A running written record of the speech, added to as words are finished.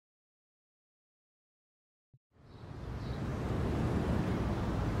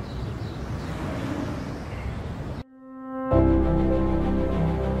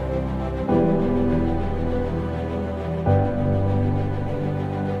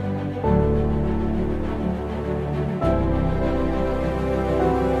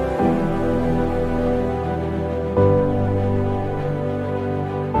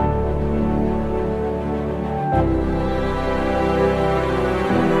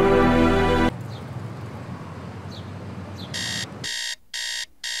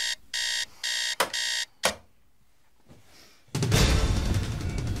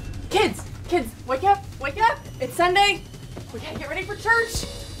Sunday. We gotta get ready for church.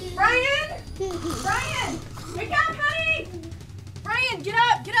 Brian! Brian! Wake up, honey! Brian, get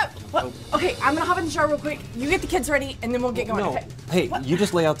up, get up. What? Okay, I'm gonna hop in the shower real quick. You get the kids ready, and then we'll get going. No. Okay. Hey, what? you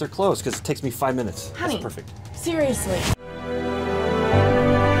just lay out their clothes, because it takes me 5 minutes. Honey, That's perfect. Seriously.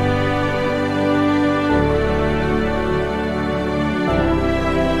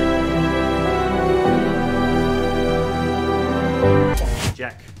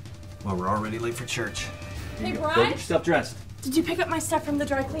 Jack. Well, we're already late for church. Hey, Go Brian. get yourself dressed. Did you pick up my stuff from the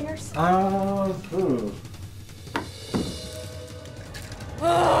dry cleaners?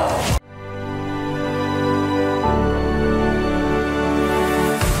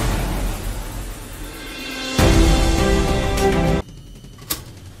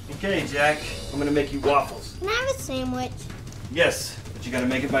 Okay, Jack. I'm gonna make you waffles. Can I have a sandwich? Yes, but you gotta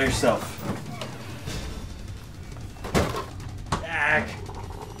make it by yourself. Jack.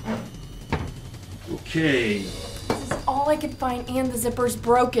 Okay. This is all I could find, and the zipper's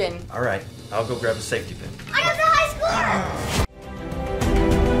broken. All right. I'll go grab a safety pin. I got the high score!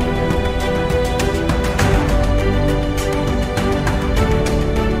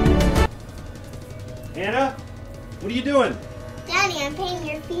 Hannah, what are you doing? Daddy, I'm painting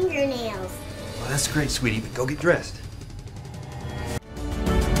your fingernails. Well, that's great, sweetie, but go get dressed.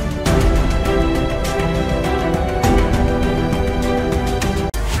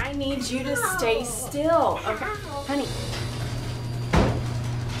 I need you to stay still. Okay, honey.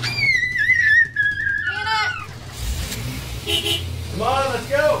 Hannah! Come on, let's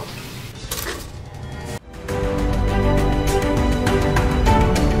go.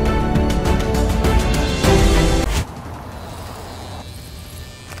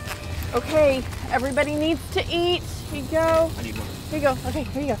 Okay, everybody needs to eat. Here you go. I need one. Here you go. Okay,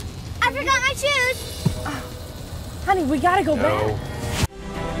 here you go. I forgot my shoes! Honey, we gotta go back.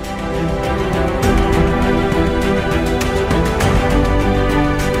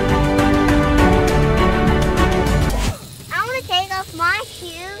 I want to take off my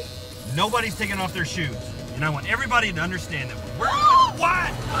shoes. Nobody's taking off their shoes. And I want everybody to understand that we're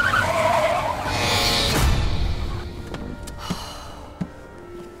what?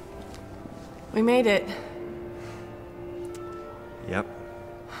 We made it. Yep.